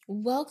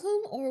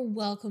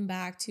Welcome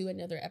back to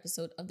another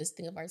episode of this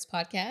Thing of Ours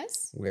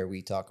podcast. Where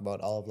we talk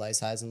about all of life's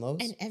highs and lows.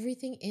 And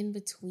everything in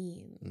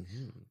between.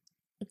 Mm-hmm.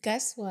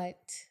 Guess what?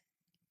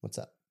 What's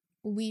up?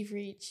 We've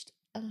reached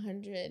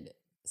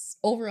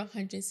over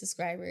 100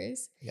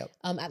 subscribers. Yep.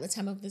 At the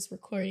time of this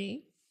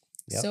recording.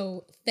 Yep.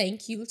 So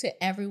thank you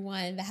to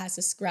everyone that has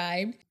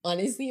subscribed.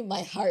 Honestly,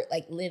 my heart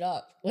lit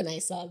up when I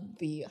saw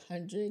the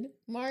 100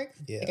 mark.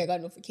 Yeah. I got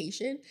a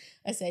notification.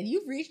 I said,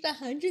 "You've reached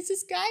 100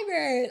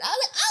 subscribers." I was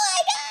like, "Oh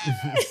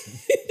my god!"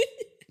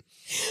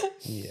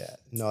 Yeah.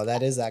 No,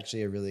 that is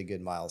actually a really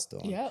good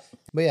milestone. Yep.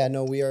 But yeah,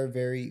 no, we are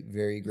very,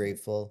 very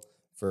grateful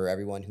for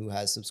everyone who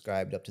has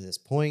subscribed up to this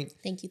point.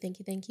 Thank you.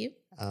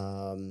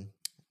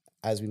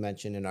 As we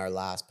mentioned in our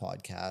last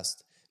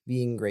podcast,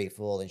 being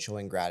grateful and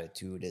showing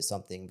gratitude is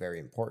something very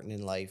important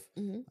in life.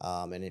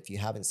 Mm-hmm. And if you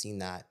haven't seen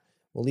that,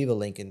 we'll leave a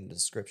link in the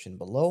description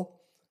below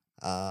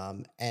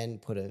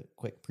and put a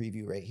quick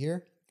preview right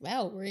here.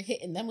 Wow, we're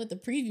hitting them with the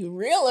preview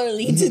real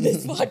early into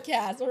this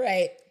podcast. All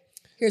right,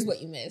 here's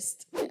what you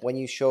missed. When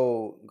you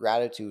show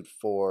gratitude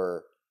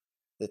for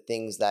the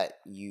things that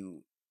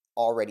you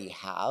already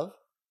have,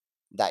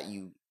 that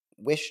you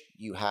wish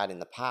you had in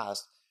the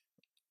past,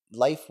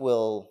 life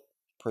will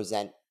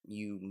present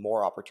you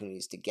more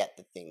opportunities to get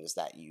the things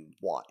that you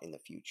want in the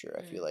future.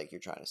 I feel like you're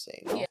trying to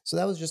say. No? Yeah. So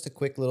that was just a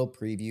quick little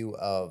preview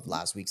of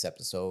last week's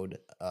episode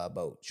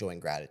about showing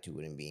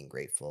gratitude and being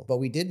grateful. But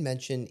we did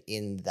mention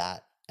in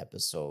that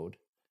episode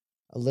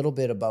a little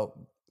bit about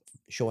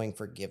showing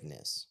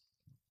forgiveness.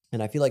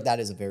 And I feel like that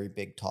is a very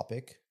big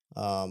topic.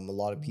 A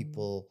lot of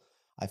people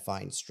I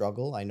find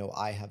struggle. I know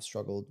I have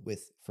struggled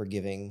with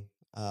forgiving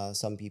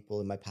some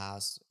people in my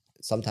past,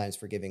 sometimes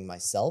forgiving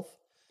myself.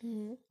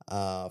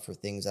 For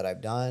things that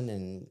I've done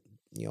and,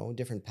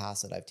 different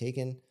paths that I've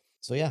taken.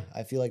 So yeah,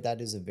 I feel like that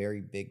is a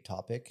very big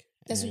topic.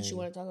 That's what you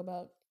want to talk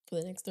about for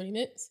the next 30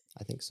 minutes?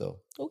 I think so.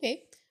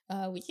 Okay.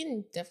 We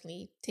can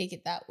definitely take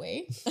it that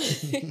way.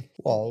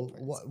 Well,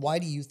 why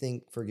do you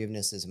think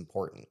forgiveness is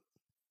important?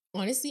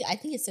 Honestly, I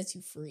think it sets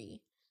you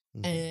free.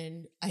 Mm-hmm.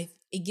 And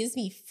it gives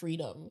me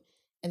freedom.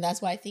 And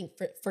that's why I think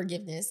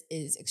forgiveness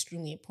is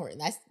extremely important.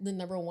 That's the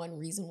number one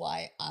reason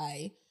why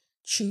I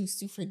choose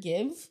to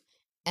forgive.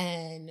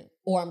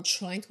 Or I'm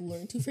trying to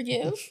learn to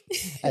forgive.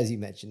 As you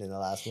mentioned in the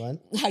last one.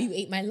 How you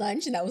ate my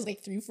lunch, and that was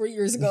 3-4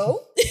 years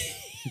ago.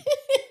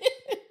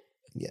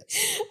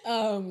 Yes.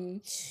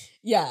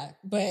 Yeah,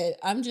 but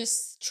I'm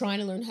just trying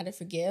to learn how to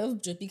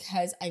forgive just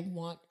because I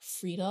want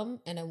freedom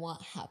and I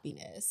want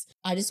happiness.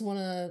 I just want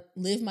to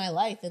live my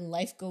life and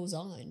life goes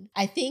on.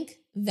 I think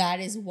that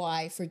is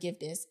why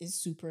forgiveness is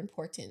super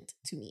important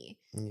to me.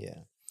 Yeah.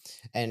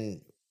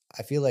 And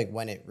I feel like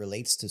when it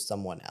relates to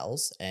someone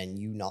else and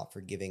you not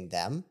forgiving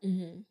them,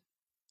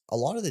 a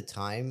lot of the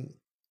time,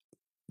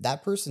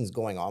 that person's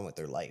going on with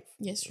their life.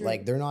 Yes, true.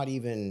 Like, they're not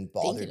even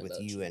bothered with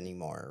you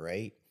anymore,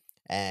 right?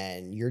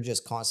 And you're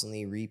just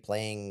constantly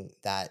replaying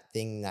that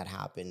thing that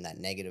happened, that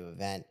negative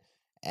event,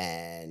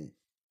 and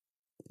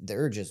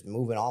they're just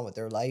moving on with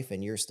their life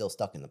and you're still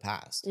stuck in the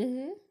past.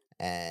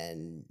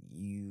 And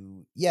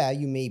you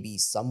may be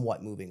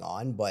somewhat moving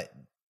on, but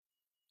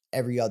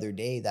every other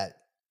day that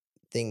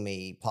thing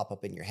may pop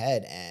up in your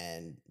head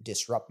and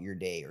disrupt your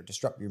day or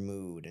disrupt your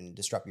mood and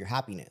disrupt your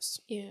happiness.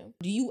 Yeah.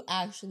 Do you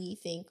actually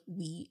think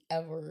we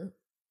ever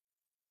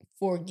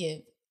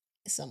forgive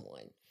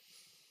someone?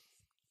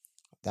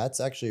 That's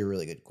actually a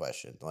really good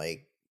question.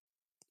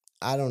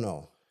 I don't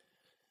know.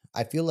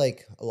 I feel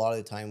like a lot of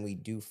the time we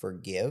do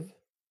forgive,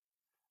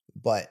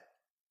 but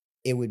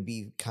it would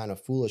be kind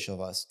of foolish of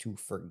us to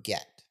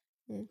forget.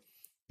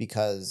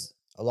 Because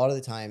a lot of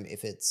the time,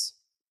 if it's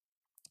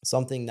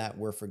something that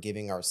we're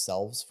forgiving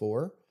ourselves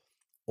for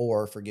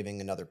or forgiving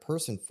another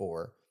person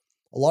for,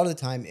 a lot of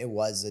the time it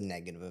was a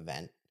negative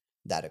event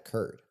that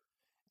occurred.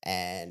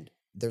 And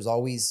there's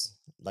always,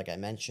 like I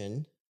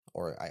mentioned,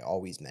 or I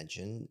always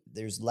mention,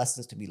 there's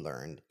lessons to be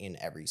learned in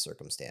every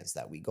circumstance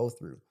that we go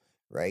through,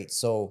 right?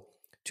 So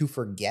to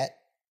forget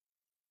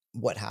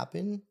what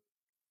happened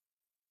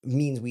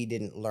means we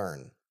didn't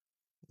learn,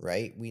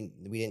 right? We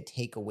didn't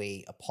take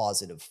away a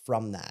positive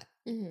from that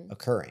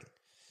occurring.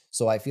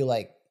 So I feel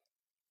like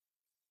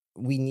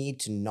we need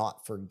to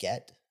not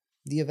forget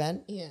the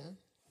event. Yeah.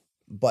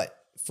 But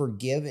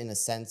forgive in a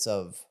sense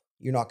of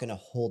you're not going to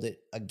hold it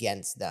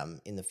against them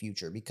in the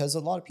future, because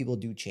a lot of people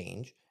do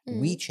change.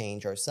 We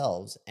change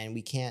ourselves and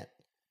we can't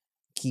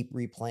keep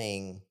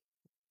replaying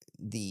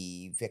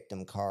the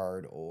victim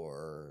card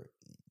or,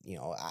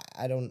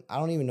 I don't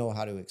even know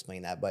how to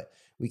explain that, but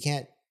we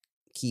can't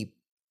keep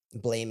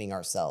blaming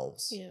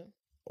ourselves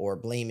or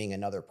blaming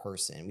another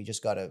person. We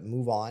just got to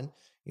move on.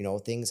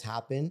 Things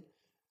happen,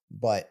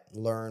 but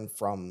learn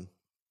from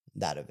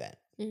that event.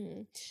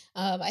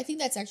 I think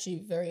that's actually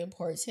very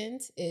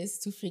important, is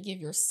to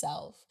forgive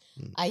yourself.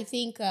 I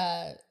think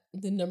the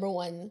number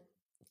one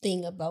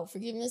thing about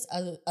forgiveness,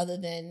 other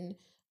than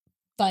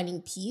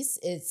finding peace,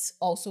 is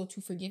also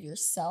to forgive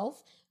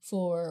yourself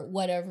for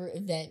whatever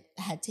event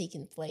had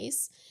taken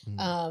place.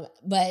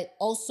 But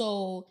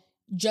also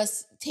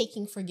just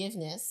taking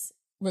forgiveness,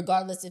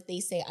 regardless if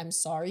they say I'm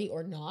sorry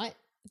or not,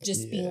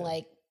 just being Yeah.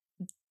 like,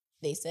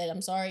 they said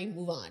I'm sorry,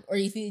 move on. Or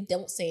if you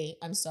don't say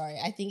I'm sorry,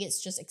 I think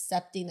it's just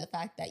accepting the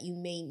fact that you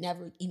may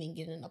never even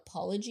get an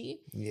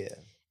apology, Yeah.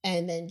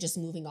 and then just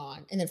moving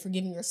on, and then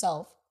forgiving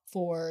yourself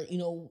for,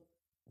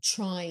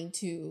 trying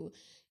to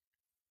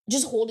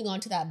just holding on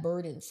to that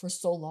burden for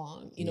so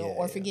long, Yeah.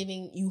 or Yeah.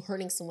 forgiving you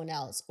hurting someone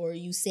else, or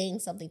you saying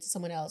something to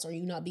someone else, or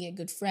you not being a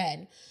good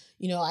friend.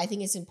 I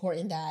think it's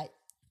important that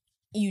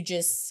you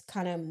just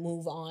kind of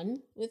move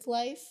on with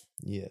life,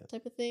 Yeah.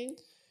 type of thing.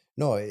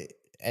 No,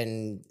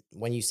 and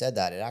when you said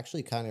that, it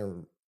actually kind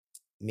of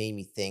made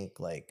me think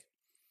like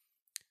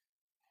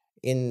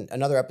in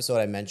another episode,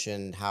 I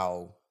mentioned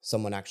how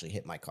someone actually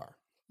hit my car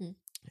Mm.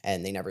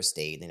 and they never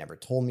stayed. They never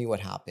told me what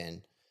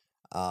happened.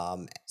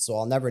 So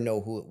I'll never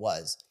know who it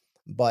was.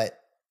 But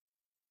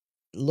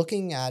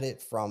looking at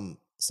it from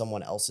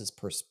someone else's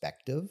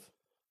perspective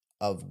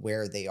of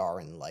where they are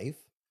in life,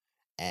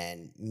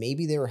 and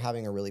maybe they were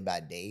having a really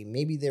bad day,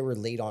 maybe they were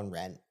late on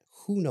rent,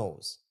 who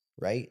knows,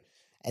 right?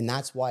 And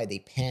that's why they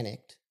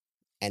panicked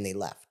and they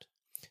left.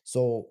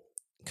 So,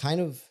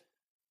 kind of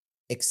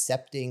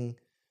accepting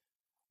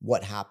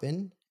what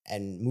happened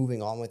and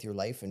moving on with your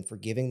life and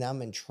forgiving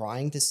them and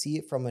trying to see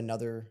it from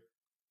another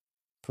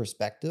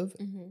perspective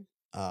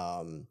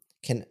Hmm.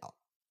 can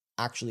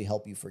actually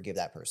help you forgive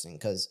that person.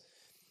 Because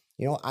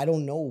I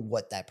don't know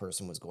what that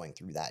person was going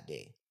through that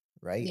day,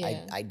 right? I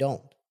Yeah. I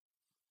don't.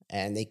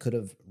 And they could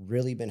have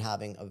really been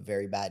having a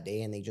very bad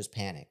day and they just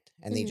panicked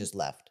and they Hmm. just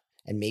left.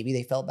 And maybe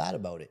they felt bad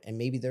about it and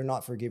maybe they're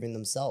not forgiving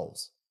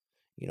themselves.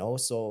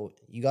 So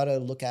you got to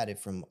look at it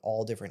from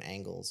all different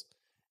angles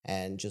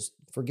and just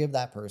forgive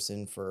that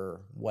person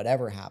for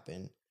whatever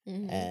happened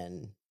Hmm.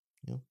 and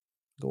you know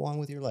go on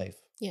with your life.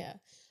 Yeah.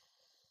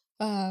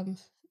 Um,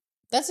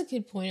 that's a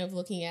good point of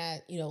looking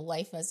at,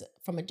 life as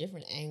from a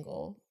different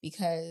angle,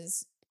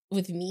 because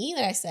with me,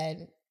 like I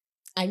said,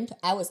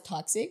 I was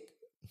toxic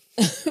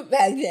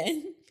back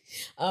then.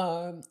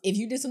 If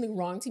you did something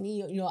wrong to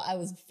me, I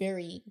was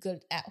very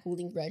good at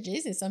holding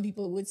grudges, and some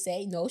people would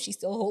say, no, she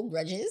still hold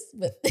grudges,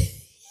 but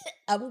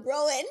I'm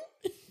growing.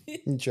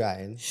 I'm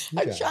trying. I'm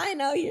I'm trying.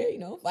 trying out here,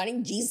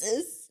 finding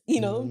Jesus,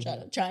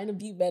 Mhm. trying to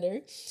be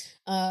better.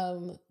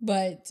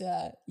 But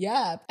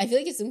yeah, I feel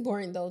like it's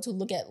important though to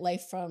look at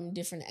life from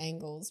different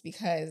angles,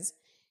 because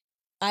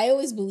I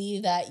always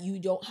believe that you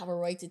don't have a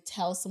right to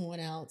tell someone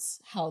else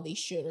how they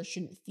should or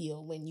shouldn't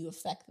feel when you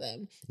affect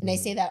them. And I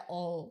say Mhm. that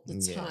all the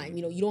Yeah. time.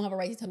 You don't have a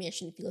right to tell me I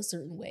shouldn't feel a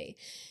certain way.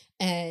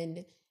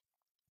 And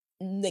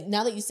like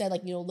now that you said,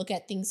 like, look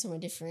at things from a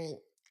different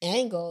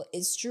angle,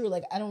 it's true.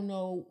 Like, I don't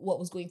know what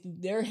was going through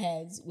their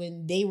heads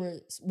when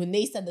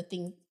they said the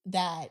thing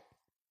that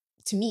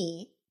to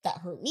me that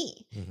hurt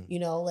me.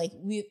 Mhm. Like,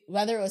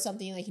 whether it was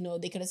something like,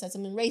 they could have said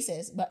something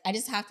racist, but I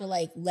just have to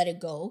like let it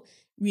go,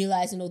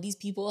 realize, these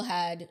people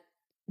had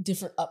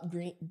different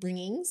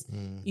upbringings.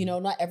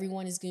 Mhm. Not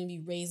everyone is going to be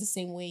raised the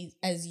same way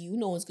as you.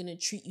 No one's going to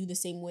treat you the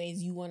same way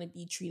as you want to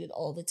be treated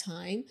all the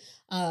time.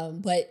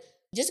 But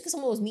just because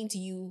someone was mean to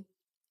you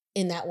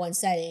in that one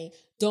setting,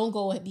 don't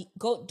go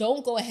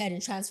ahead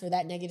and transfer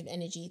that negative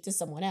energy to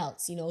someone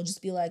else.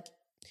 Just be like,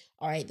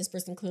 all right, this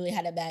person clearly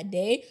had a bad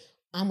day.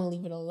 I'm gonna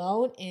leave it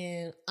alone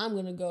and I'm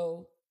gonna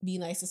go be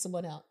nice to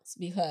someone else,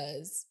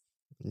 because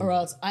or Yeah.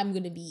 else I'm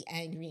gonna be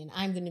angry and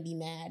I'm gonna be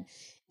mad.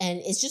 And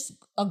it's just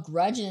a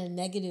grudge and a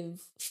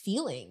negative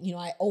feeling.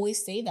 I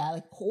always say that,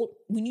 like,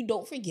 when you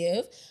don't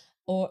forgive,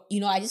 or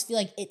I just feel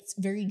like it's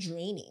very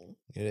draining.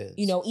 It is.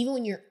 Even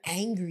when you're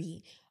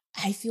angry,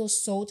 I feel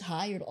so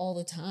tired all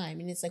the time.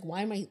 And it's like,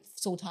 why am I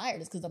so tired?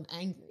 It's because I'm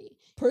angry.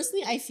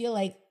 Personally, I feel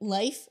like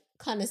life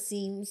kind of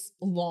seems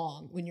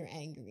long when you're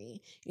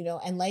angry,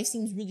 and life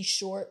seems really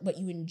short, but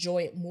you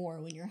enjoy it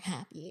more when you're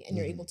happy and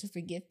you're able Mhm. to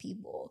forgive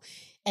people.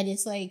 And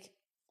it's like,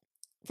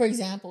 for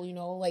example,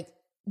 like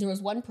there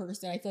was one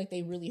person I feel like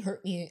they really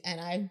hurt me,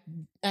 and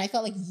I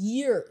felt like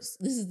years.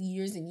 This is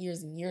years and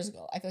years and years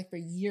ago. I feel like for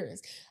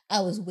years I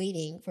was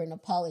waiting for an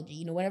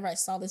apology. Whenever I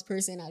saw this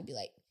person, I'd be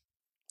like,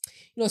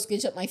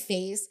 scrunch up my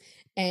face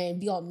and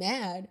be all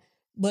mad.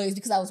 But it's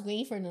because I was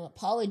waiting for an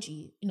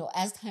apology.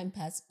 As time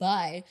passed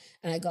by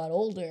and I got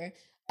older,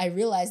 I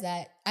realized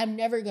that I'm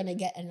never gonna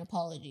get an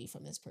apology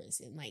from this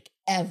person, like,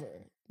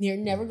 ever. They're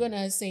never Mhm.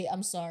 gonna say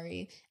I'm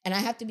sorry, and I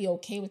have to be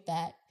okay with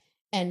that,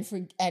 and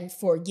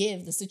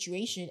forgive the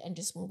situation and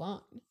just move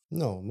on.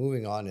 No,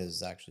 moving on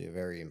is actually a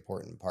very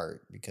important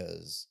part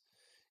because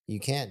you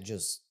can't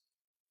just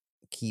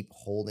keep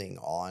holding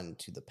on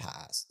to the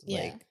past.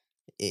 Yeah.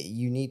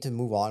 You need to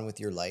move on with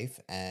your life,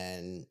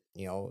 and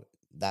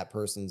that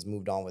person's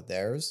moved on with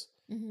theirs,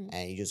 Hmm.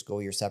 and you just go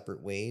your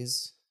separate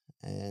ways.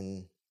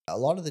 And a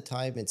lot of the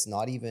time, it's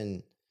not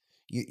even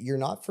you're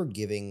not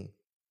forgiving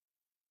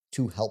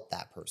to help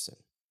that person.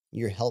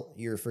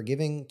 You're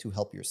forgiving to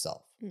help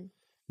yourself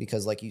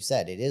because, like you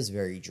said, it is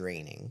very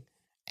draining,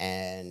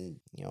 and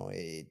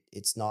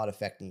it's not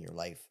affecting your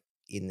life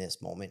in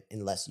this moment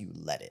unless you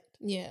let it,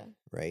 Yeah.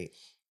 right?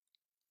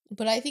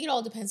 But I think it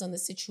all depends on the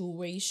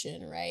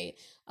situation, right?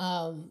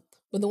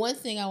 But the one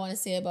thing I want to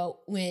say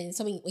about when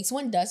something like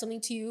someone does something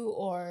to you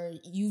or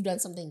you've done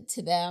something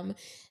to them,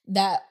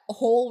 that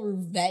whole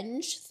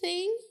revenge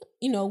thing,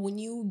 when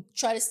you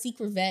try to seek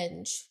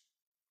revenge,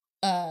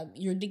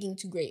 you're digging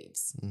two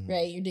graves, Mhm.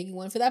 right? You're digging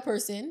one for that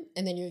person,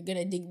 and then you're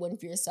gonna dig one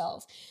for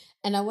yourself.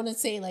 And I want to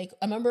say, like,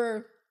 I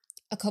remember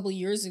a couple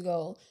years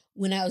ago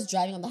when I was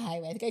driving on the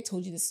highway. I think I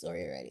told you this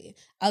story already.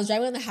 I was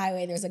driving on the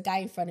highway. There was a guy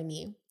in front of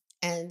me,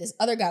 and this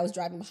other guy was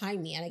driving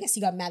behind me. And I guess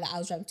he got mad that I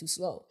was driving too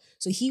slow,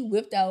 so he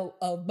whipped out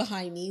of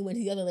behind me, went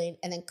to the other lane,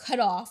 and then cut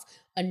off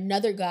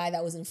another guy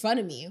that was in front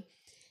of me.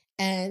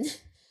 And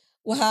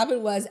what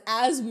happened was,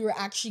 as we were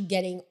actually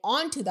getting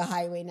onto the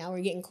highway, now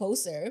we're getting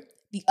closer.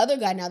 The other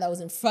guy now that was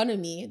in front of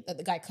me, that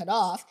the guy cut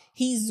off,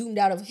 he zoomed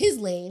out of his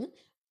lane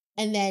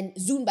and then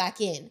zoomed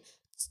back in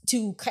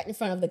to cut in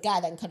front of the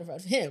guy that cut in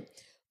front of him.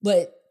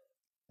 But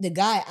the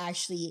guy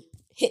actually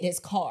hit his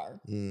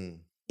car. Mm.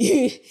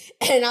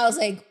 And I was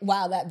like,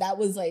 wow, that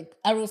was like,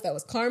 I don't know if that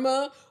was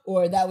karma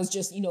or that was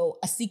just,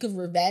 a seek of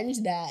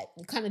revenge, that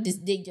you kind of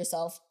just dig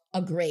yourself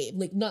a grave.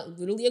 Like, not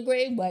literally a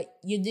grave, but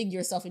you dig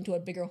yourself into a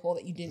bigger hole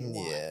that you didn't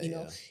want.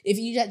 Yeah. If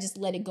you just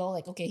let it go,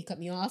 like, okay, he cut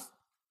me off,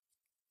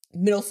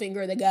 middle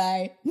finger the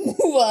guy, move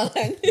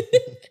on.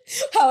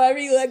 However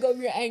you let go of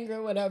your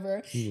anger,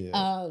 whatever.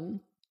 Yeah.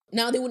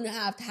 Now they wouldn't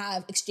have to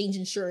have exchange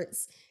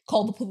insurance,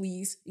 call the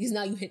police, because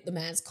now you hit the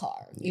man's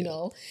car,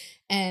 Yeah.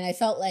 And I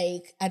felt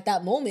like at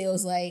that moment it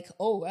was like,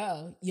 oh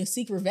wow, you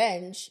seek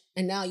revenge,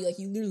 and now you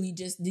literally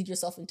just dig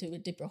yourself into a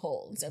deeper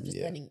hole instead of just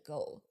Yeah. letting it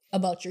go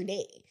about your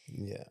day.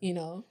 Yeah. You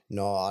know?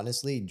 No,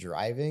 honestly,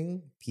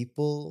 driving,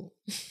 people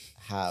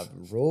have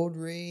road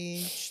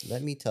rage.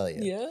 Let me tell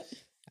you. Yeah.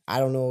 I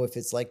don't know if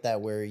it's like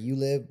that where you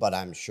live, but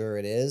I'm sure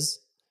it is.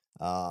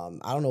 I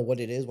don't know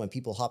what it is when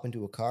people hop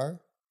into a car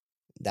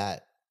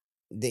that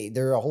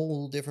they're a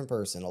whole different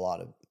person a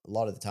lot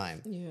of the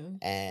time, Yeah.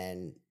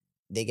 and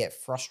they get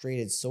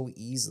frustrated so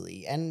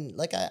easily. And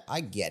like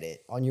I get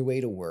it. On your way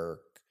to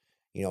work,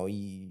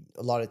 a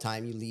lot of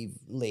time you leave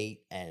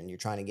late and you're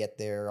trying to get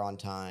there on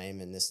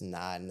time and this and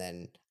that, and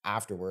then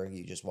after work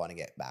you just want to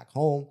get back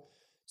home.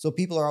 So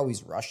people are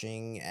always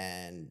rushing,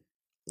 and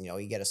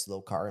you get a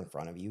slow car in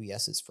front of you.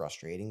 Yes, it's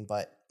frustrating,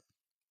 but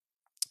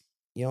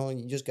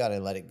you just got to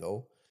let it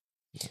go.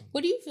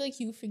 What do you feel like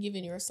you've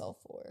forgiven yourself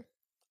for?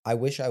 I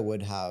wish I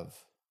would have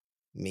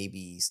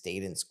maybe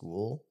stayed in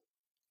school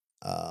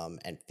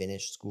and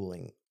finished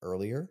schooling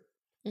earlier.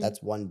 Mm.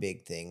 That's one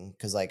big thing,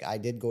 because like I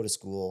did go to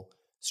school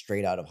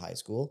straight out of high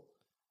school,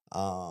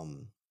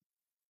 um,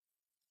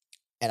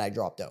 and I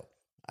dropped out.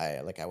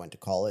 I went to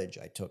college.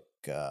 I took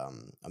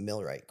a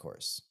millwright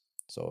course.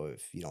 So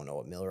if you don't know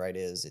what millwright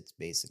is, it's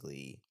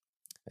basically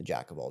a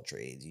jack of all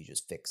trades. You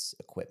just fix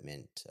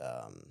equipment,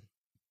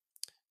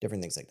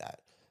 different things like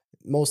that.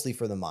 Mostly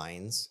for the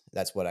mines.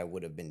 That's what I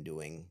would have been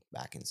doing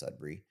back in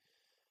Sudbury,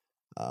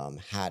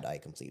 had I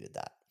completed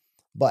that.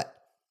 But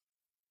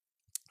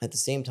at the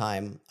same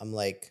time, I'm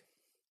like,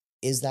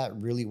 is that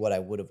really what I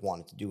would have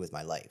wanted to do with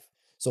my life?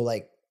 So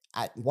like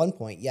at one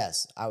point,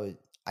 yes,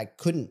 I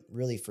couldn't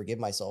really forgive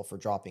myself for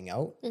dropping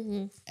out,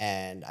 Mm-hmm.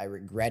 and I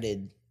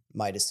regretted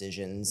my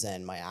decisions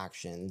and my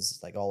actions.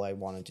 Like all I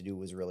wanted to do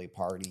was really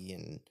party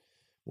and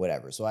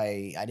whatever. So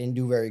I didn't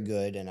do very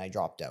good, and I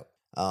dropped out.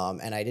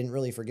 And I didn't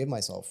really forgive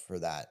myself for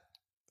that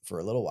for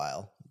a little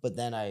while. But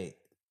then I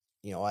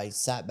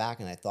sat back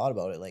and I thought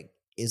about it, like,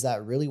 is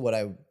that really what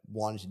I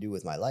wanted to do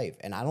with my life?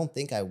 And I don't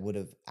think I would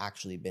have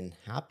actually been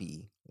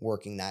happy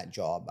working that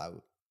job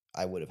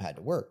I would have had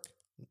to work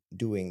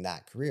doing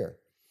that career.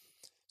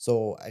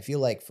 So I feel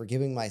like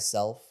forgiving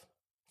myself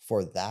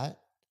for that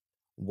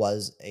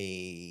was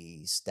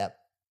a step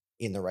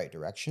in the right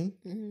direction.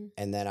 Mm-hmm.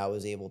 And then I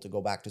was able to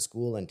go back to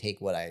school and take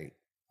what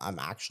I'm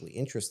actually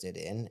interested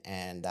in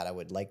and that I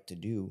would like to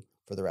do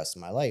for the rest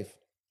of my life,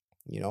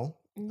 you know?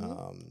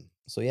 Mm-hmm.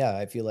 So yeah,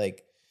 I feel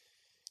like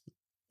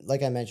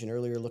I mentioned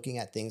earlier, looking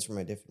at things from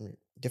a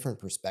different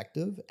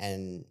perspective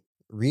and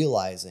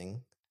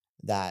realizing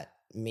that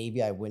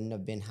maybe I wouldn't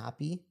have been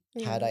happy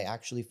had Yeah. I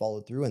actually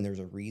followed through, and there's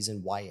a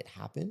reason why it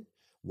happened,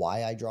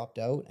 why I dropped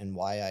out, and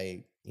why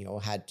I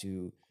had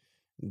to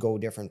go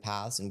different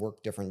paths and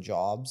work different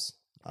jobs,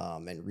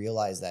 and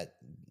realize that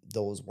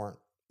those weren't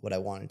what I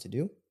wanted to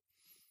do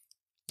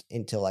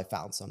until I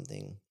found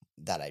something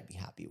that I'd be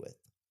happy with.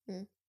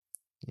 Mm.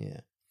 Yeah.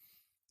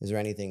 Is there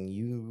anything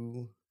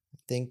you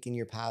think in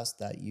your past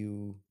that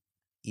you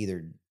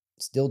either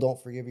still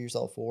don't forgive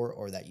yourself for,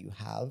 or that you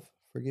have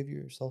forgive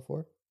yourself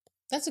for?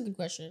 That's a good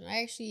question.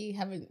 I actually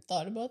haven't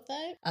thought about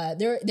that.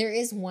 There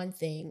is one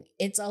thing.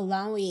 It's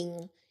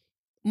allowing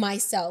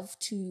myself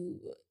to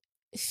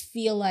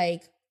feel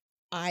like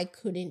I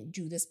couldn't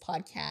do this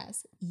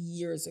podcast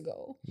years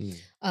ago.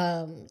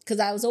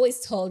 Because I was always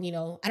told, I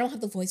don't have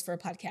the voice for a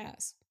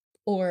podcast.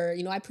 Or,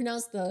 I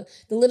pronounce the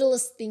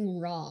littlest thing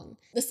wrong.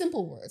 The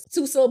simple words,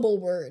 2-syllable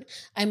word,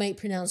 I might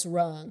pronounce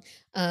wrong.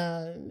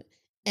 And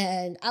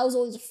I was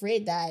always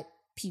afraid that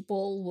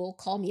people will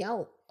call me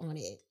out on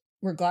it,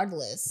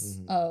 regardless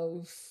Mhm.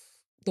 of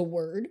the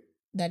word.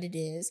 that it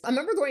is. I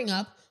remember growing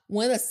up,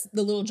 one of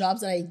the little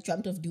jobs that I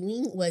dreamt of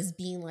doing was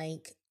being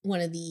like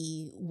one of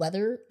the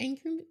weather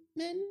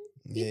anchormen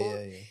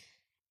people. Yeah.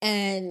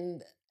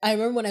 And I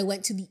remember when I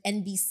went to the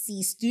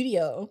NBC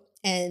studio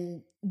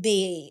and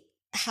they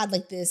had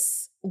like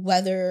this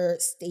weather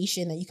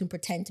station that you can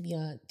pretend to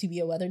be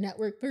a weather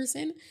network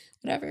person,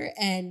 whatever.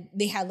 And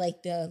they had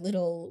like the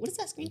little, what is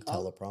that screen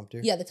called?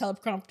 Teleprompter. Yeah, the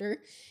teleprompter.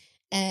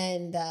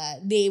 And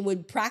they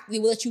would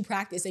let you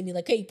practice. They'd be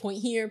like, hey, point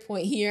here.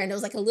 And there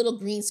was like a little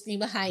green screen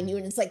behind you.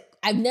 And it's like,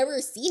 I've never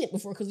seen it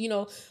before. Cause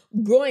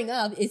growing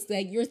up, it's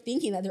like, you're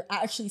thinking that they're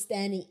actually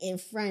standing in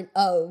front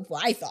of,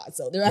 well, I thought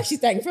so. They're actually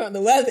standing in front of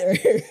the weather.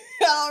 I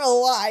don't know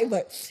why,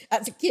 but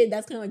as a kid,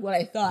 that's kind of like what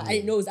I thought. I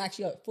didn't know it was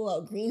actually a full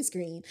out green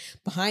screen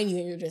behind you.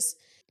 And you're just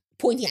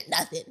pointing at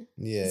nothing.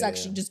 Yeah. It's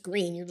actually just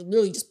green. You're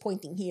literally just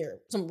pointing here,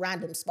 some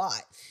random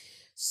spot.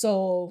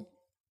 So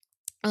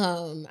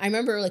I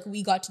remember like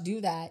we got to do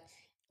that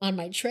on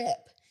my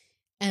trip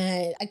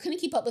and I couldn't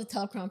keep up with the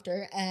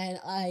teleprompter and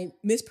I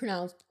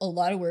mispronounced a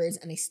lot of words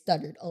and I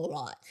stuttered a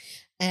lot.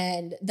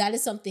 And that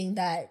is something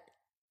that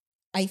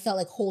I felt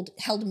like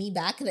held me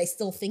back. And I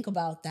still think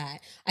about that.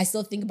 I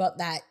still think about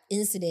that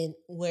incident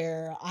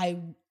where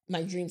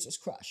my dreams was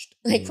crushed.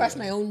 Like crushed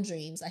my own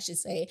dreams, I should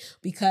say,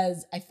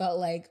 because I felt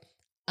like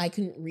I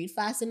couldn't read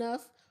fast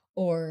enough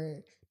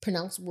or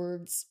pronounce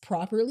words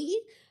properly.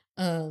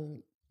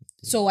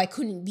 So I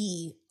couldn't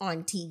be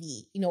on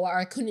TV, or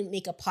I couldn't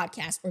make a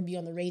podcast or be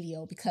on the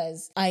radio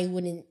because I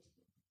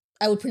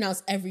would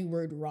pronounce every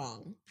word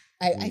wrong.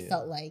 I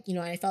felt like,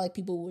 I felt like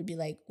people would be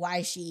like, why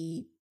is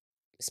she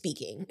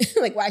speaking?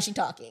 Like, why is she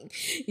talking?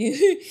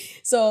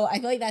 So I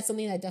feel like that's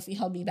something that definitely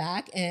held me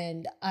back.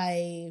 And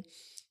I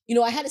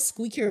had a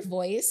squeakier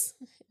voice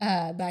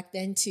back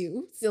then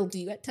too, still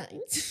do at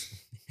times.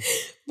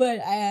 But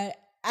I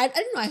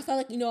don't know, I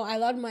felt like, I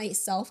allowed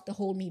myself to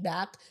hold me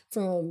back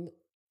from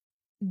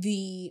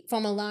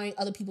allowing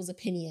other people's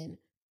opinion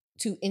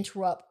to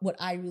interrupt what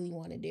I really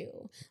want to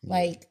do.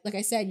 Like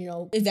I said,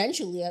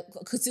 eventually,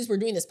 because since we're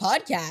doing this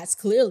podcast,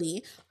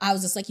 clearly, I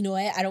was just like,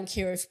 what? I don't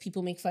care if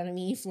people make fun of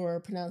me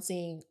for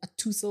pronouncing a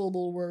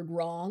 2-syllable word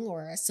wrong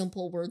or a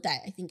simple word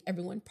that I think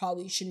everyone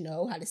probably should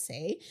know how to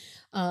say.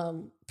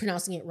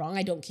 Pronouncing it wrong,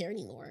 I don't care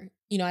anymore.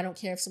 I don't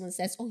care if someone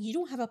says, oh, you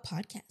don't have a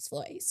podcast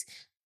voice.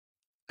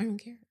 I don't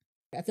care.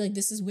 I feel like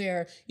this is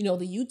where, the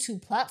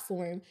YouTube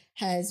platform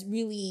has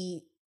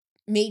really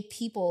made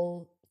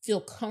people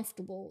feel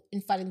comfortable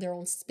in finding their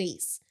own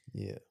space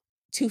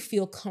to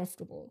feel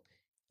comfortable.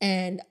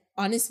 And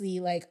honestly,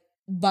 like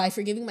by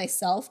forgiving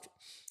myself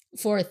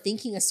for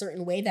thinking a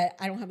certain way that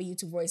I don't have a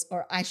YouTube voice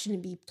or I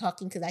shouldn't be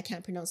talking because I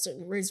can't pronounce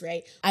certain words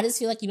right, I just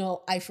feel like,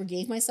 I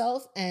forgave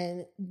myself.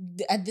 And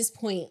at this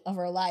point of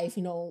our life,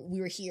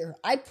 we were here.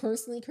 I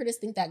personally, Curtis,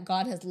 think that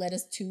God has led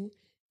us to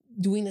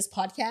doing this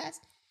podcast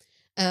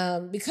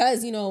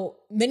because,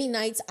 many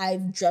nights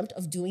I've dreamt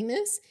of doing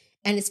this.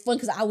 And it's fun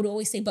because I would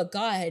always say, but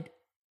God,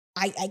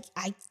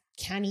 I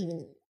can't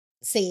even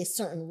say a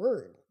certain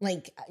word.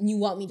 Like, you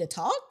want me to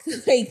talk?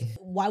 Like,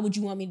 why would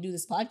you want me to do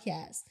this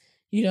podcast?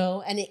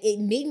 And it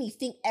made me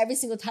think every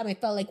single time I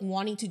felt like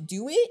wanting to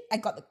do it, I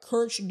got the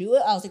courage to do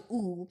it. I was like,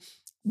 ooh,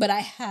 but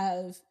I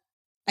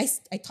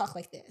talk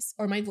like this,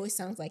 or my voice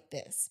sounds like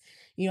this.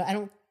 I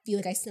don't feel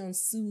like I sound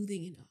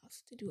soothing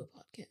enough to do a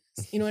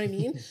podcast. You know what I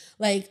mean?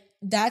 Like,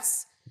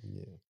 that's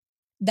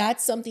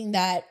something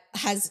that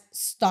has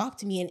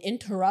stopped me and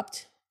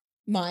interrupt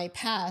my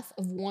path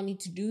of wanting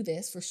to do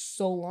this for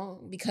so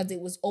long because it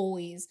was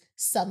always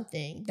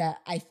something that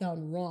I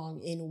found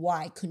wrong in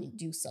why I couldn't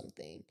do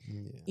something,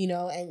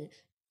 and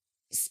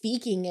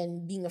speaking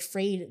and being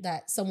afraid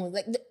that someone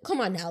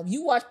come on now,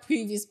 you watch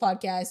previous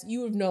podcasts,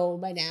 you would know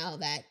by now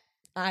that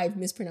I've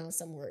mispronounced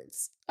some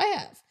words. I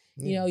have.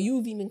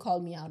 You've even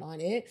called me out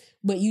on it,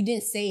 but you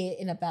didn't say it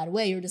in a bad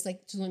way. You're just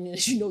like, just letting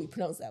you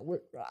pronounced that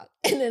word wrong.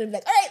 And then I'm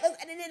like, all right,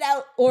 let's edit it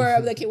out. Or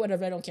I'm like, okay,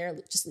 whatever, I don't care.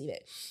 Just leave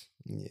it.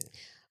 Yeah.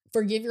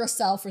 Forgive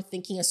yourself for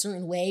thinking a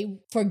certain way.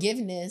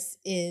 Forgiveness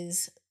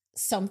is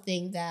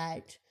something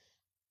that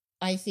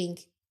I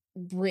think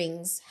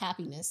brings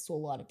happiness to a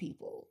lot of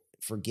people.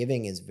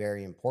 Forgiving is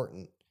very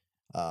important.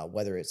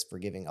 Whether it's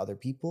forgiving other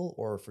people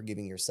or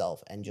forgiving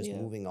yourself and just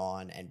moving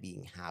on and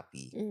being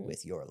happy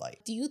with your life.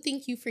 Do you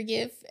think you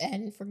forgive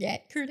and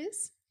forget,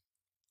 Curtis?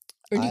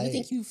 Or do you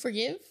think you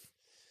forgive?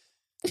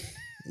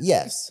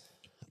 Yes,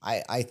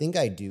 I think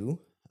I do.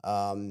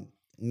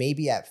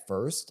 Maybe at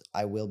first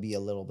I will be a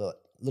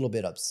little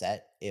bit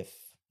upset if,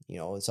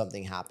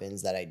 something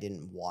happens that I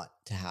didn't want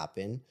to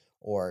happen,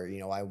 or,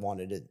 I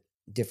wanted a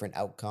different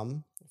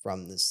outcome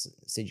from this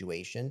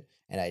situation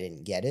and I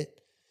didn't get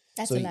it.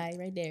 That's a lie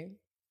right there.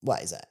 Why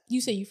is that?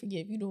 You say you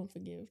forgive. You don't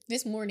forgive.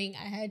 This morning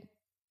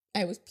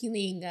I was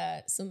peeling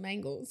some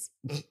mangoes.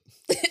 I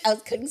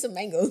was cutting some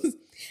mangoes.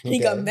 And he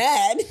got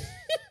mad at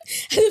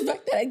the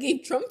fact that I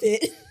gave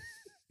Trumpet,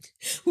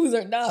 who's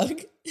our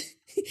dog,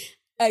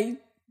 I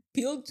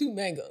peeled 2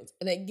 mangoes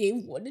and I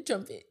gave one to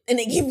Trumpet and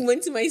I gave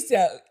one to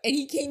myself. And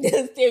he came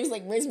downstairs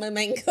like, where's my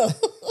mango?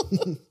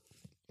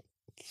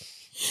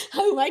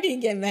 How come I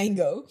didn't get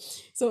mango?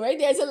 So right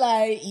there's a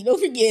lie. You don't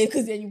forgive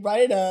because then you brought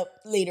it up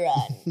later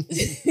on.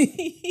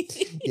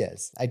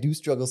 Yes, I do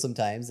struggle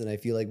sometimes, and I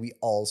feel like we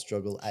all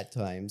struggle at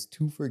times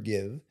to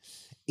forgive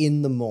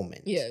in the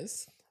moment.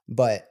 Yes.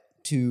 But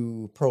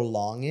to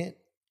prolong it,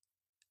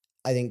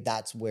 I think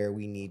that's where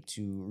we need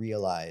to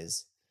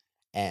realize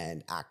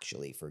and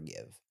actually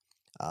forgive.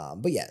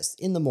 But yes,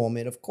 in the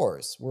moment, of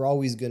course, we're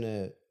always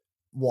gonna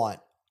want.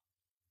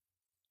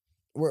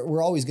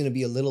 We're always gonna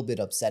be a little bit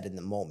upset in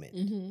the moment.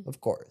 Mm-hmm. Of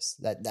course,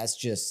 that's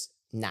just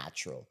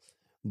natural.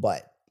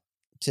 But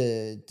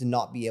to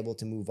not be able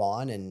to move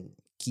on and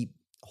keep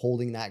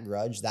holding that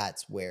grudge,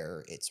 that's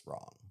where it's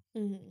wrong.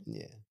 Mm-hmm.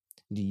 Yeah.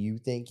 Do you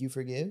think you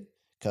forgive?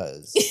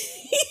 Because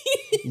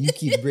you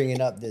keep bringing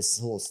up this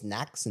whole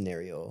snack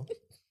scenario.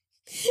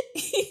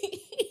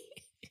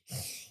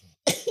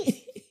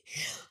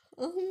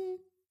 um,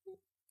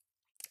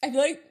 I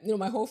feel like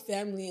my whole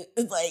family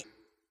is like.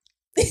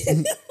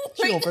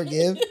 She don't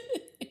forgive.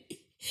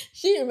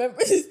 She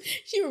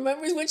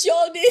remembers what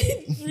y'all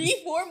did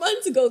 3-4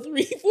 months ago,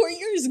 3-4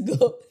 years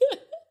ago.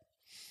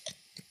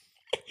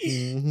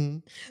 Mm-hmm.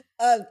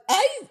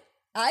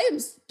 I am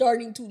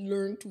starting to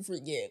learn to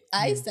forgive.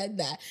 I said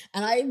that,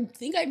 and I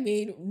think I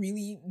made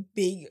really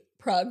big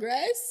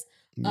progress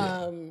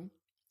Yeah.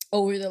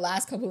 over the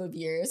last couple of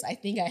years. I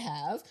think I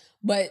have,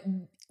 but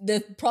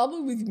the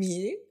problem with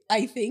me,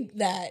 I think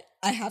that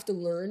I have to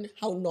learn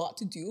how not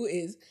to do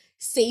is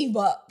save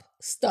up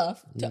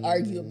stuff to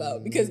argue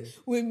about. Because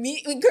when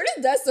Curtis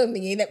does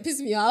something that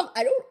pisses me off,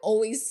 I don't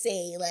always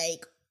say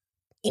like,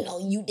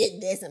 you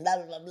did this and blah,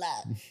 blah, blah,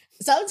 blah.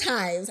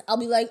 Sometimes I'll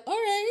be like, all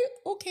right,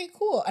 okay,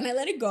 cool. And I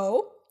let it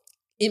go.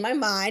 In my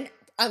mind,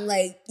 I'm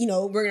like,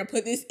 we're going to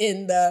put this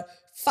in the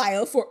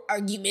file for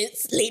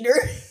arguments later.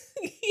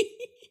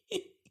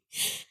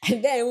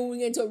 And then when we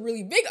get into a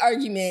really big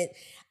argument,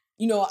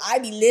 I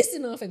be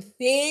listing off of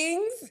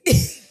things.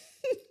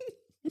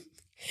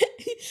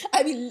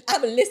 I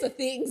have a list of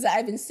things that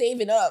I've been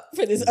saving up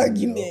for this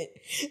argument.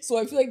 So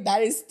I feel like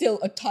that is still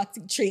a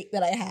toxic trait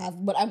that I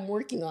have, but I'm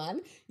working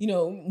on.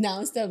 Now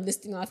instead of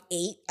listing off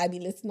 8, I'd be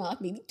listing off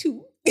maybe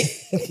 2.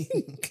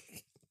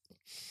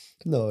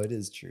 No, it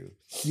is true.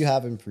 You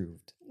have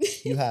improved.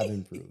 You have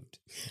improved.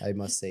 I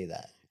must say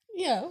that.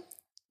 Yeah.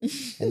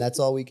 And that's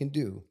all we can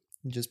do.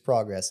 Just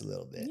progress a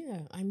little bit.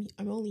 Yeah, I'm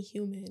only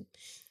human.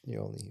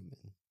 You're only human.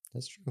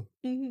 That's true.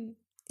 Mm-hmm.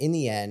 In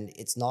the end,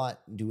 it's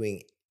not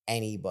doing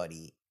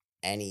anybody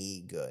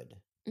any good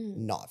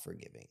not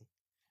forgiving.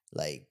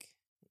 Like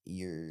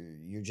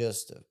you're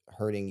just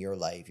hurting your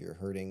life, you're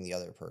hurting the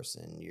other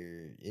person,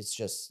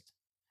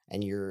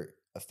 and you're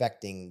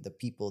affecting the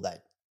people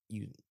that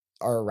you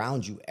are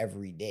around you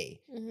every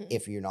day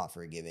if you're not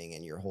forgiving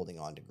and you're holding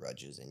on to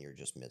grudges and you're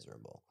just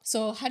miserable.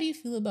 So how do you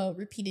feel about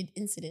repeated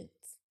incidents?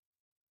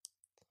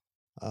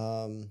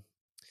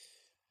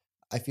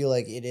 I feel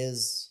like it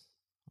is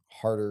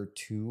harder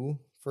to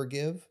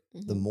forgive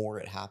the more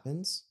it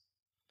happens.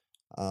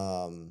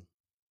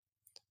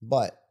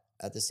 But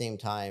at the same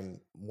time,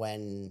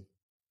 when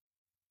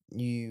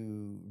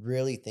you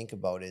really think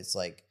about it, it's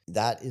like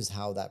that is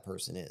how that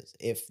person is.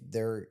 If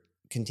they're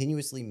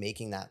continuously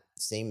making that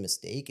same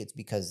mistake, it's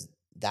because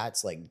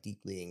that's like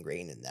deeply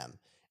ingrained in them.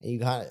 And you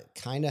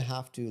kind of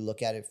have to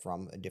look at it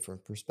from a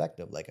different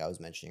perspective, like I was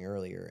mentioning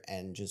earlier,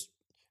 and just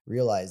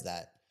realize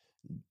that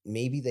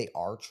maybe they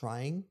are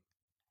trying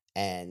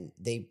and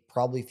they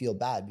probably feel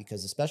bad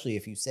because, especially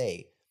if you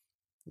say,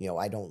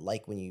 I don't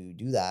like when you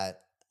do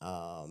that.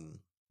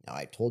 Now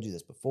I told you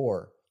this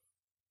before.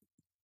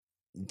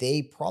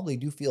 They probably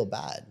do feel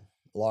bad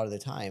a lot of the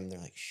time. They're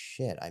like,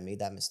 shit, I made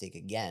that mistake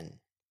again,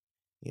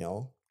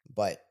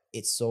 but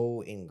it's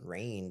so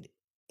ingrained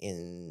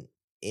in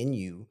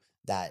you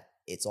that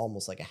it's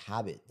almost like a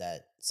habit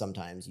that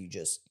sometimes you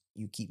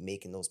keep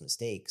making those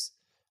mistakes.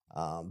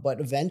 But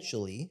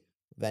eventually,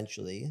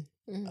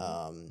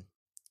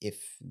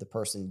 if the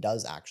person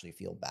does actually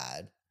feel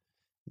bad,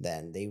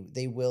 then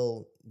they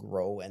will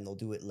grow and they'll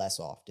do it less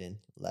often,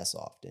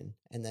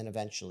 and then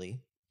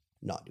eventually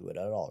not do it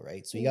at all,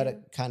 right? So you got to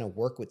kind of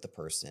work with the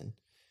person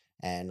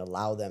and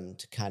allow them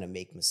to kind of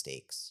make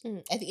mistakes.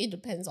 I think it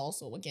depends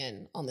also,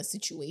 again, on the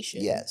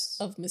situation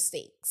of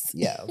mistakes.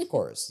 Yeah, of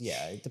course.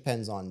 Yeah, it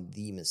depends on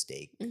the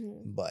mistake.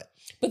 But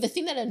the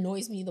thing that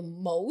annoys me the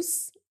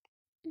most,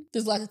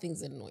 there's lots of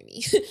things that annoy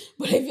me,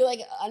 but I feel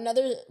like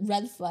another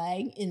red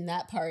flag in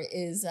that part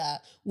is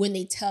when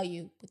they tell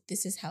you, but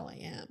this is how I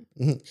am.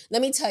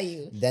 Let me tell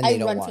you, then they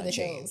don't want to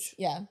change.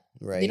 Yeah.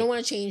 Right. They don't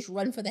want to change,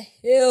 run for the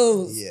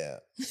hills. Yeah.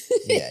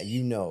 Yeah,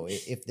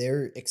 if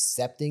they're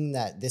accepting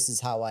that this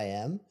is how I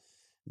am,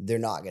 they're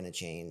not going to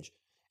change.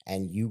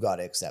 And you got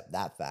to accept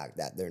that fact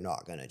that they're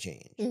not going to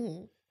change.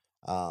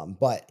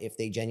 But if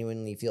they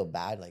genuinely feel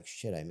bad, like,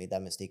 shit, I made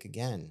that mistake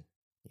again,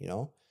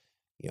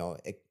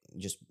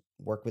 just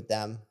work with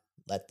them,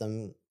 let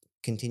them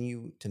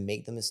continue to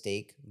make the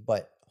mistake,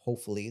 but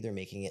hopefully they're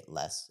making it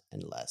less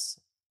and less,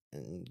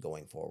 and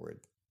going forward,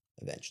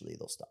 eventually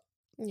they'll stop.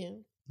 Yeah.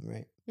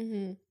 Right.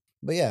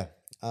 But yeah,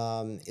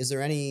 is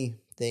there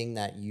anything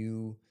that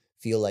you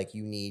feel like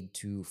you need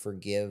to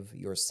forgive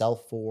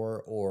yourself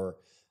for, or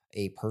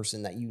a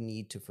person that you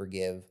need to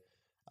forgive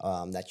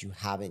that you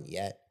haven't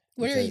yet.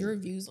 What are Because, your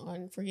views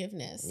on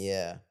forgiveness?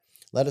 yeah,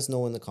 let us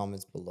know in the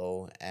comments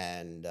below.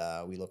 And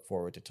we look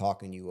forward to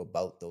talking to you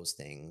about those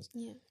things,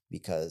 Yeah.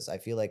 because I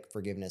feel like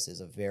forgiveness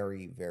is a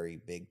very, very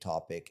big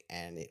topic,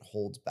 and it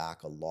holds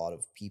back a lot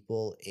of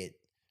people. It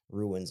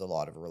ruins a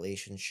lot of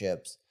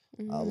relationships,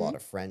 a Mm-hmm. lot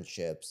of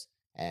friendships,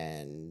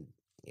 and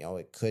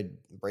it could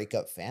break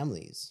up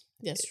families.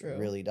 That's It true.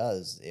 really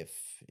does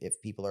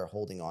if people are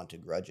holding on to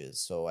grudges.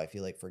 So I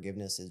feel like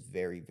forgiveness is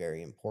very,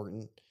 very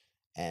important,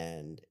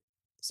 and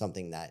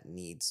something that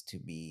needs to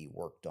be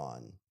worked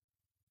on.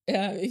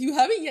 If you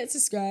haven't yet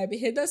subscribed,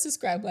 hit that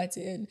subscribe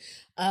button.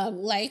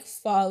 Like,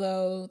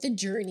 follow the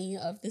journey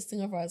of the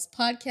Single for Us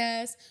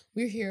podcast.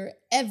 We're here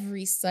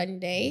every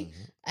Sunday.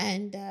 Mhm.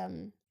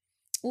 And,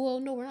 well,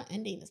 no, we're not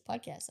ending this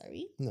podcast, are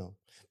we? No.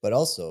 But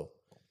also,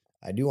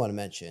 I do want to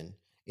mention,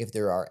 if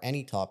there are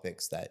any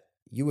topics that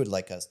you would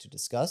like us to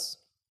discuss,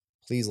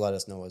 please let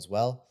us know as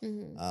well.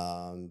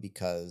 Mm-hmm.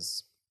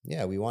 Because,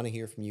 yeah, we want to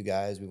hear from you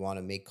guys. We want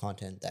to make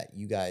content that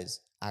you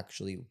guys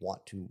actually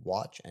want to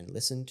watch and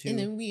listen And to.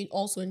 then we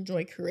also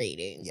enjoy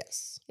creating.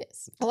 Yes.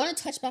 Yes. I want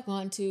to touch back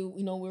on to,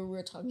 where we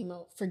were talking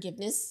about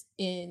forgiveness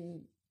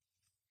in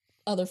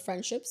other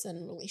friendships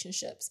and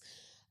relationships.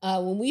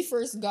 When we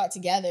first got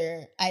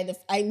together, I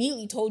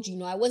immediately told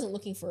you, I wasn't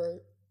looking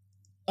for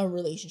a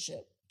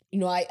relationship.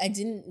 I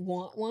didn't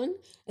want one.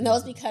 And that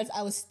was Mhm. because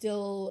I was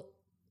still,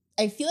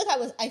 I felt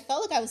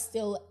like I was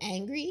still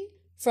angry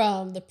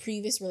from the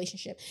previous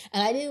relationship.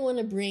 And I didn't want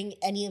to bring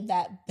any of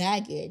that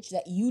baggage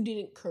that you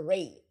didn't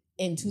create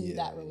into Yeah,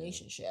 that yeah.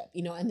 relationship,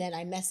 and then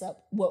I mess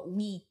up what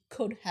we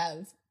could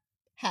have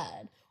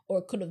had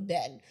or could have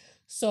been.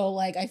 So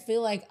like, I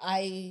feel like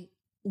I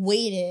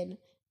waited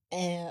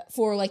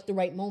for like the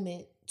right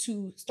moment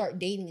to start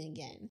dating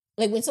again.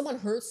 Like when someone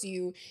hurts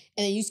you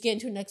and then you just get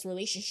into a next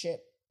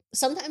relationship,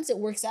 sometimes it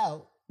works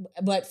out.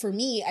 But for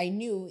me, I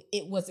knew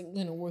it wasn't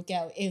going to work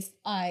out if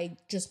I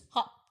just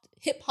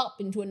hip hop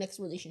into a next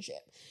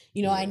relationship.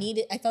 Yeah.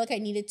 I felt like I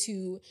needed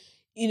to,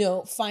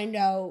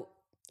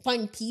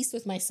 find peace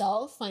with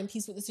myself, find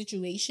peace with the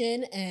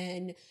situation,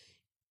 and,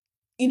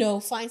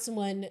 find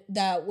someone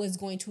that was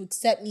going to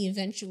accept me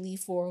eventually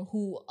for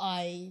who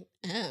I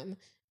am.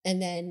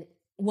 And then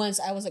once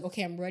I was like,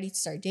 okay, I'm ready to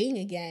start dating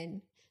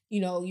again,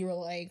 you were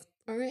like,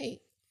 all right.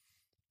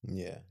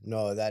 Yeah.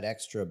 No, that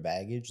extra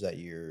baggage that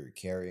you're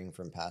carrying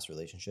from past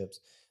relationships,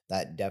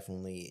 that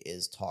definitely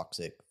is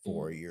toxic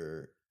for Mm.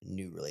 your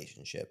new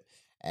relationship.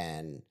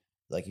 And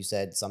like you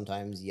said,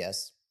 sometimes,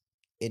 yes,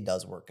 it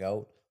does work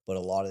out, but a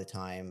lot of the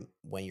time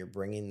when you're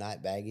bringing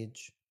that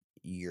baggage,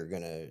 you're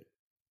going to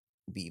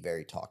be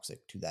very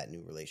toxic to that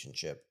new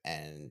relationship,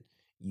 and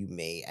you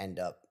may end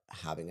up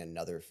having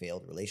another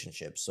failed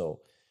relationship.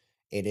 So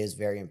it is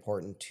very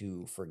important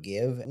to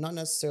forgive and not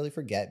necessarily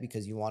forget,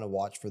 because you want to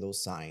watch for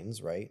those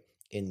signs, right,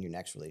 in your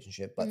next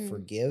relationship, but Mhm.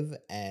 forgive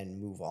and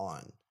move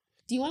on.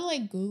 Do you want to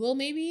like Google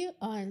maybe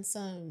on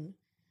some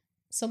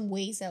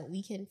ways that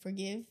we can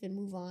forgive and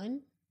move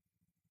on?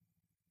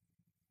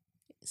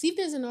 See if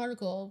there's an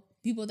article,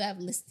 people that have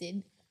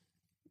listed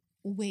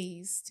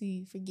ways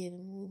to forgive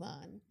and move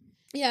on.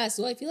 Yeah,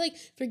 so I feel like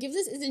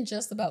forgiveness isn't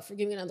just about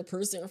forgiving another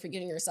person or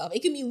forgiving yourself.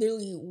 It can be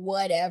literally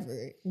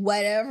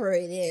whatever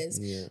it is,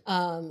 Yeah.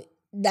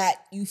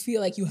 that you feel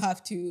like you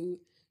have to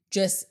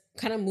just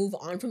kind of move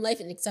on from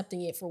life and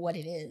accepting it for what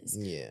it is.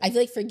 Yeah. I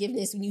feel like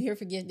forgiveness, when you hear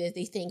forgiveness,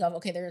 they think of,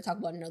 okay, they're going to talk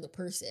about another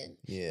person.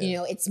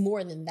 Yeah. It's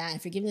more than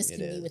that. Forgiveness It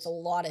can be with is. a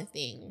lot of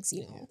things,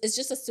 Yeah. It's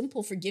just a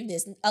simple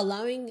forgiveness, not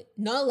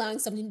allowing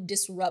something to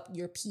disrupt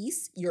your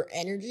peace, your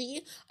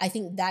energy. I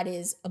think that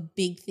is a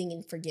big thing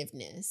in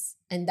forgiveness.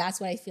 And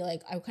that's what I feel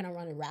like I kind of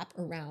want to wrap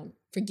around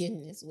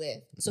forgiveness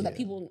with, so that Yeah.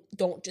 people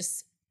don't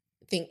just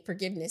think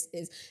forgiveness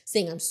is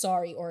saying I'm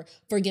sorry or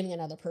forgiving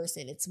another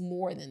person. It's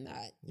more than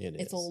that. It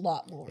It's a is.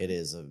 lot more. It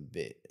is a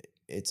bit,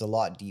 it's a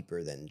lot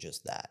deeper than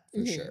just that, for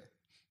Mhm. sure.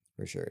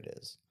 For sure it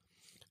is.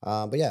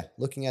 But yeah,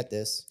 looking at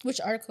this, Which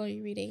article are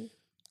you reading?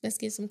 Let's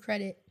give some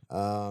credit.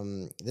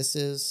 this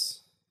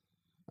is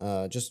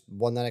just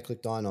one that I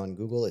clicked on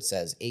Google. It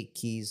says 8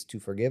 Keys to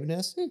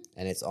Forgiveness,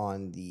 and it's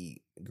on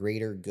the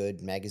Greater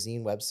Good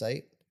magazine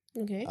website.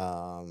 Okay.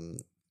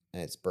 And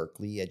it's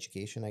Berkeley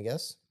Education, I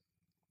guess.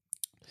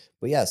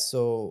 But yeah,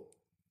 so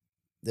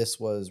this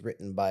was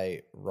written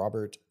by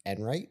Robert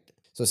Enright.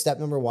 So step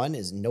number 1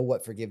 is know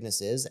what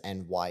forgiveness is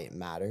and why it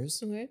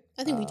matters. Okay.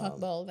 I think we talked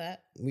about all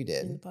that We in the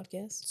did.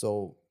 podcast.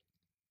 So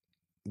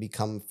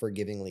become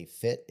forgivingly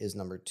fit is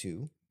number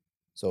 2.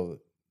 So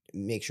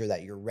make sure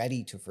that you're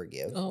ready to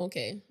forgive. Oh,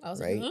 okay. I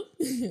was right? like,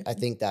 huh? I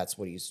think that's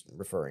what he's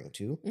referring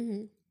to.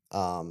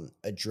 Mm-hmm.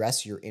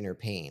 Address your inner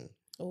pain.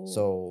 Oh.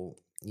 So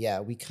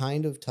yeah, we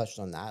kind of touched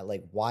on that.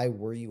 Like, why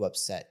were you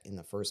upset in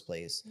the first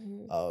place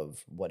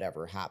of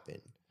whatever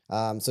happened?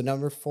 So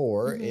number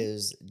 4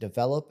 is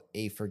develop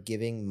a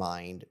forgiving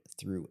mind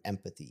through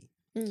empathy.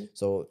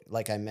 So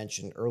like I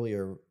mentioned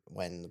earlier,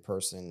 when the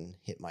person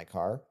hit my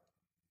car,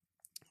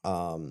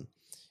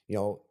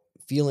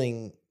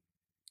 feeling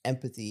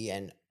empathy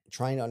and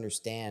trying to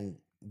understand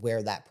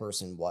where that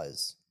person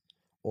was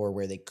or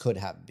where they could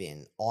have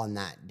been on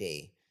that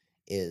day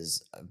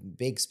is a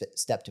big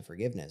step to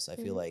forgiveness. I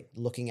feel Mhm. like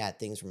looking at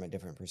things from a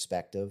different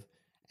perspective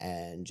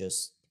and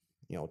just,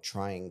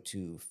 trying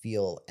to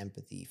feel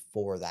empathy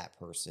for that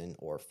person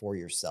or for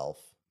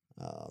yourself.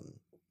 Um,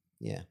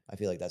 yeah, I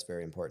feel like that's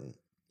very important.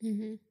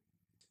 Mhm.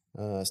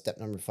 Step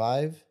number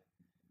 5,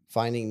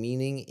 finding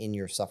meaning in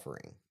your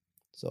suffering.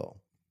 So,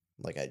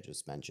 like I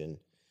just mentioned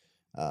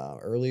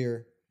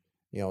earlier,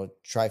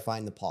 try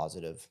find the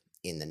positive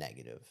in the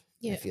negative.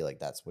 I Yeah. feel like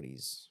that's what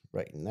he's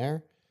writing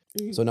there.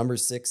 Mhm. So number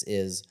 6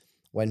 is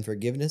when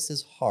forgiveness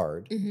is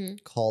hard,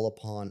 Mhm. call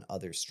upon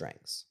other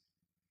strengths.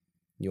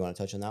 You want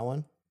to touch on that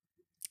one?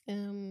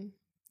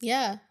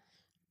 Yeah.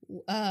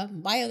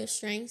 My other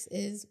strengths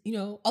is, a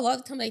lot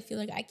of the time I feel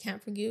like I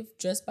can't forgive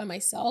just by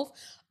myself.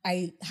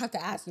 I have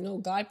to ask,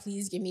 God,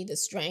 please give me the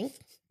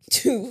strength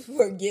to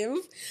forgive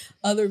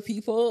other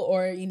people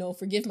or,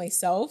 forgive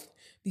myself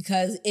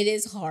because it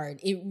is hard.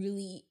 It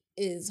really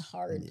is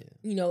hard.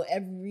 Yeah.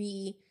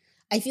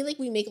 I feel like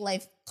we make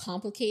life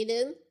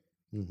complicated.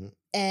 Mm-hmm.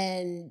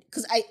 And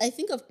because I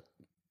think of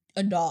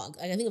a dog,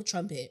 like I think of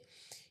Trumpet,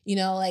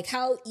 like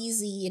how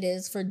easy it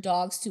is for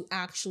dogs to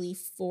actually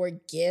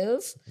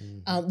forgive.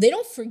 Mm-hmm. They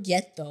don't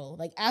forget though.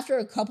 Like after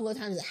a couple of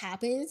times it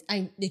happens,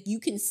 like you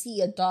can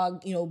see a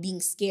dog,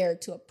 being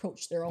scared to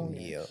approach their owner,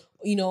 Yep.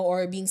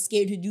 or being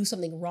scared to do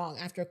something wrong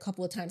after a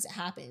couple of times it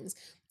happens.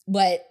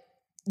 But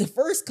the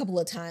first couple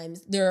of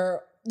times,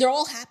 they're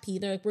all happy.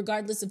 They're like,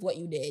 regardless of what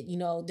you did,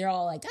 they're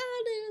all like,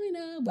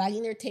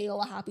 wagging their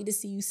tail, happy to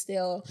see you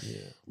still.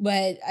 Yeah.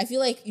 But I feel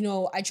like,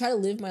 I try to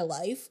live my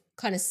life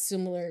kind of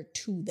similar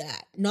to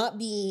that. Not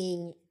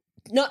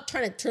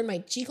trying to turn my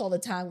cheek all the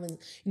time when,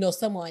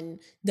 someone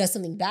does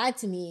something bad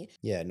to me.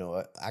 Yeah,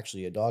 no,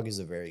 actually, a dog is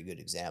a very good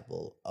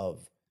example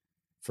of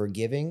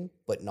forgiving,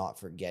 but not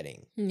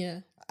forgetting. Yeah.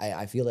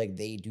 I feel like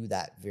they do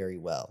that very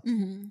well.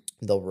 Mm-hmm.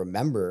 They'll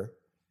remember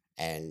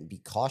and be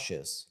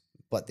cautious,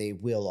 but they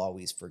will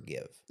always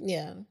forgive.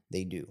 Yeah.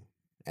 They do.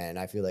 And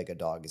I feel like a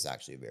dog is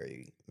actually a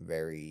very,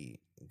 very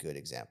good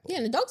example. Yeah,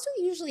 and the dogs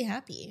are usually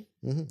happy.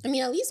 Mm-hmm. I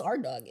mean, at least our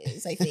dog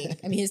is, I think.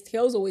 I mean, his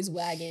tail's always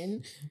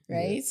wagging,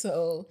 right? Yeah.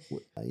 So,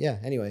 Yeah,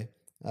 anyway.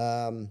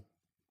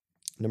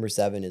 Number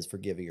 7 is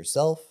forgiving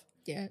yourself,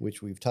 yeah.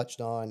 which we've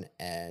touched on.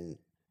 And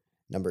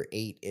number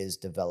 8 is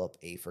develop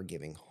a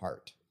forgiving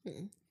heart.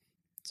 Mm.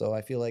 So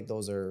I feel like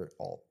those are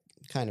all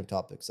kind of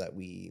topics that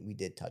we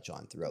did touch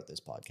on throughout this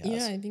podcast.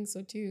 Yeah, I think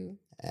so too.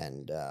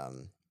 And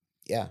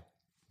yeah.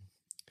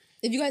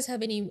 If you guys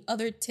have any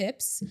other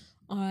tips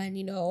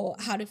on,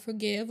 how to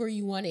forgive, or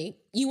you want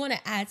to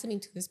add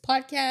something to this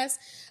podcast,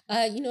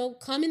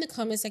 come in the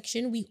comment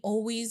section. We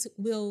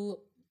will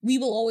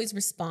always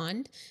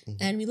respond. Mhm.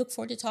 And we look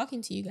forward to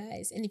talking to you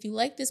guys. And if you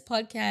like this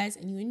podcast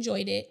and you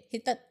enjoyed it,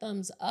 hit that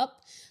thumbs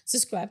up,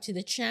 subscribe to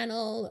the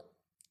channel,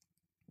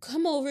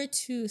 come over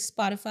to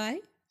Spotify,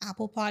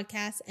 Apple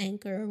Podcasts,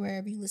 Anchor,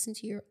 wherever you listen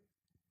to your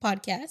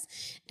podcast,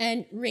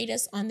 and rate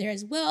us on there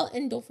as well.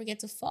 And don't forget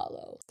to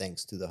follow.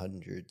 Thanks to the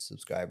 100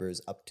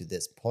 subscribers up to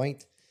this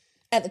point.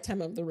 At the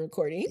time of the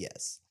recording.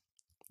 Yes.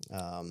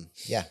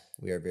 Yeah,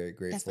 we are very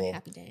grateful. That's my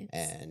happy dance.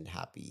 And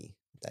happy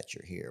that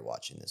you're here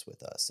watching this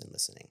with us and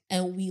listening.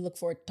 And we look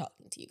forward to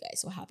talking to you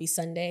guys. So happy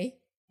Sunday,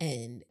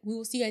 and we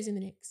will see you guys in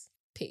the next.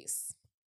 Peace.